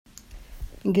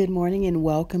Good morning and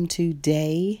welcome to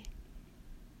day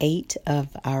 8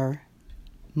 of our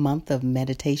month of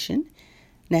meditation,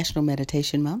 National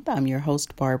Meditation Month. I'm your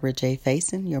host, Barbara J.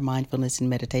 Faison, your mindfulness and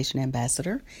meditation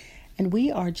ambassador. And we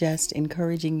are just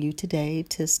encouraging you today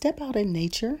to step out in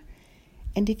nature.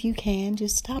 And if you can,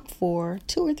 just stop for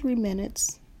 2 or 3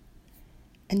 minutes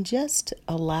and just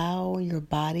allow your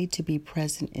body to be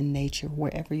present in nature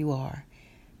wherever you are.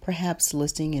 Perhaps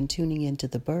listening and tuning into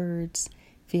the birds,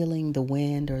 feeling the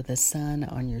wind or the sun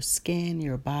on your skin,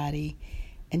 your body,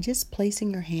 and just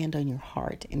placing your hand on your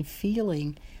heart and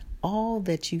feeling all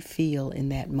that you feel in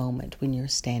that moment when you're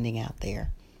standing out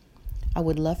there. I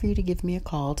would love for you to give me a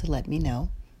call to let me know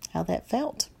how that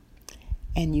felt.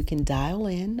 And you can dial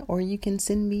in or you can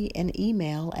send me an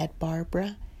email at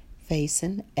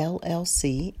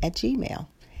barbarafasonllc@gmail.com.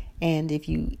 And if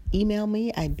you email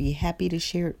me, I'd be happy to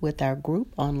share it with our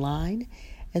group online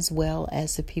as well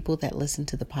as the people that listen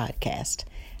to the podcast.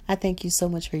 I thank you so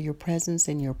much for your presence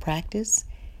and your practice,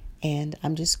 and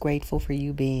I'm just grateful for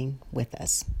you being with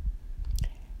us.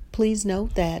 Please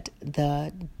note that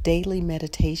the daily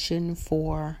meditation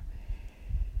for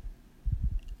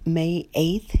May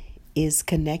 8th is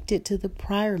connected to the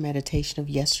prior meditation of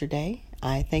yesterday.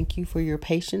 I thank you for your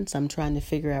patience. I'm trying to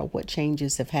figure out what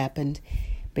changes have happened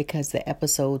because the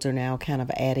episodes are now kind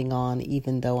of adding on,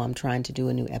 even though I'm trying to do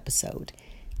a new episode.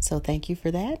 So thank you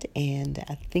for that. And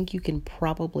I think you can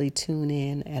probably tune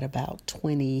in at about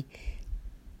 20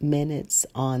 minutes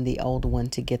on the old one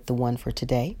to get the one for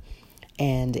today.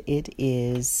 And it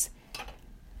is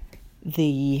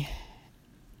the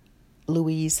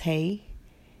Louise Hay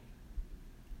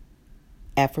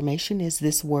affirmation is,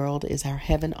 "This world is our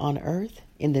heaven on earth.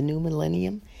 In the new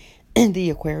millennium, in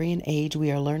the Aquarian age, we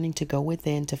are learning to go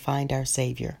within to find our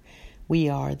Savior. We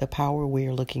are the power we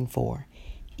are looking for.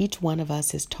 Each one of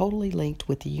us is totally linked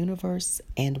with the universe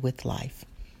and with life."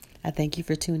 I thank you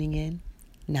for tuning in.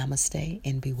 Namaste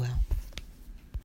and be well.